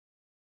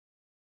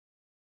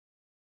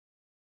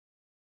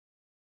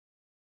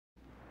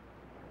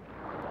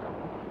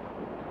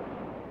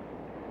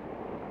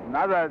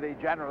Another of the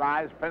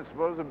generalized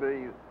principles of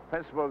the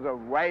principles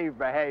of wave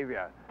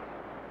behavior.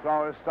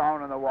 Throw a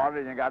stone in the water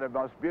and you got a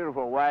most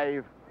beautiful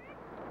wave.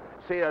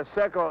 See a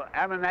circle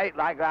emanate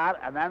like that,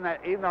 and then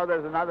even though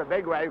there's another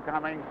big wave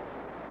coming,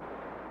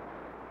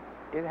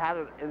 it had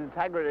an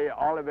integrity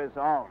all of its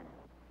own.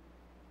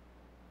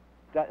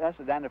 Let's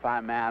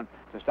identify man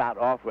to start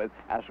off with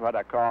as what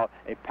I call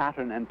a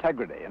pattern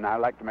integrity, and I'd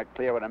like to make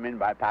clear what I mean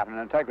by pattern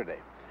integrity.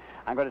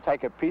 I'm going to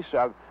take a piece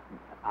of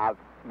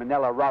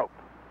manilla rope,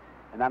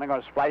 and then I'm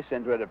going to splice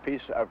into it a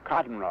piece of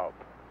cotton rope.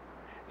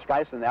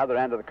 Splice on the other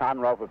end of the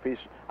cotton rope a piece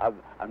of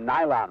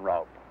nylon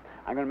rope.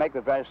 I'm going to make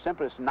the very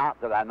simplest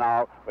knot that I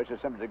know, which is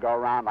simply to go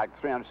around like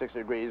 360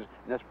 degrees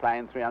in this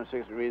plane,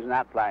 360 degrees in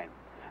that plane.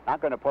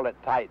 Not going to pull it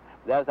tight.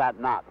 There's that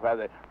knot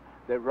where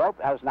the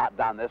rope has not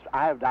done this.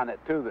 I have done it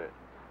to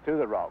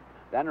the rope.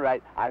 Then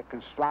I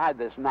can slide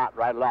this knot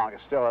right along.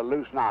 It's still a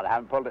loose knot. I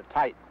haven't pulled it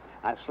tight.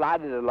 I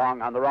slide it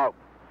along on the rope.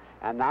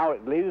 And now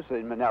it leaves the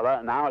manilla,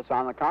 and now it's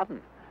on the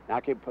cotton. Now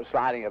I keep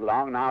sliding it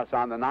along. Now it's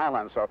on the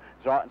nylon, so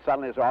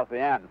suddenly it's off the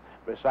end.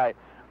 We say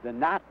the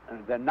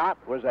knot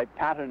was a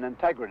pattern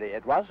integrity.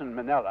 It wasn't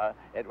manilla,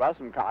 it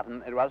wasn't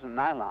cotton, it wasn't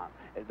nylon.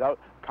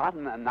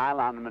 Cotton and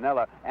nylon and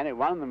manilla, any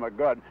one of them were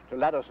good to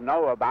let us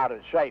know about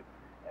its shape,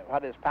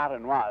 what its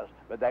pattern was,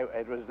 but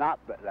it was not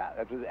that.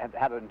 It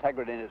had an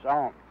integrity in its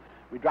own.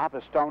 We drop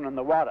a stone in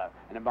the water,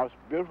 and the most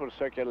beautiful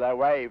circular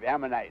wave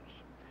emanates.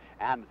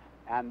 And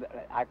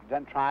I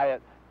then try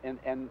it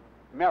in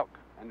milk,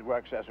 and it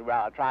works as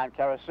well. I try in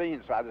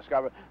kerosene, so I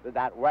discover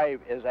that wave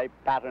is a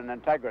pattern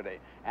integrity.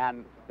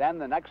 And then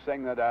the next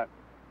thing that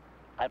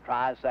I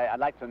try is say, I'd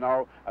like to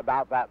know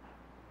about that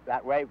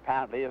wave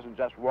apparently isn't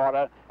just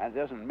water, and it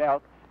isn't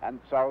milk, and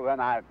so then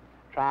I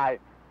try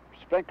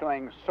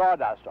sprinkling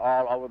sawdust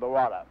all over the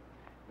water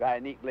very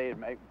neatly,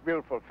 make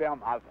beautiful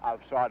film of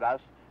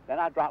sawdust. Then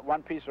I drop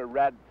one piece of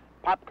red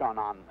popcorn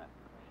on it,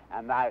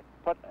 and I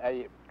put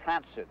a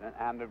transit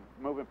and a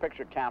moving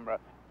picture camera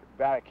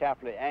very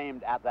carefully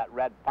aimed at that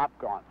red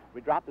popcorn.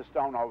 We drop the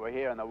stone over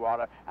here in the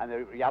water, and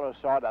the yellow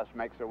sawdust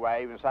makes a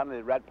wave, and suddenly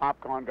the red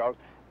popcorn goes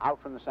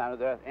out from the center of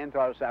the earth, into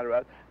the center of the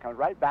earth, comes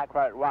right back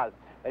where it was.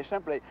 They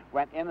simply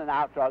went in and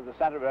out towards the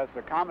center of the earth to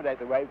accommodate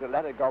the wave, to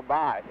let it go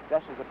by,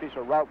 just as a piece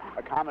of rope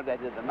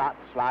accommodated the knot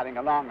sliding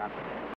along on it.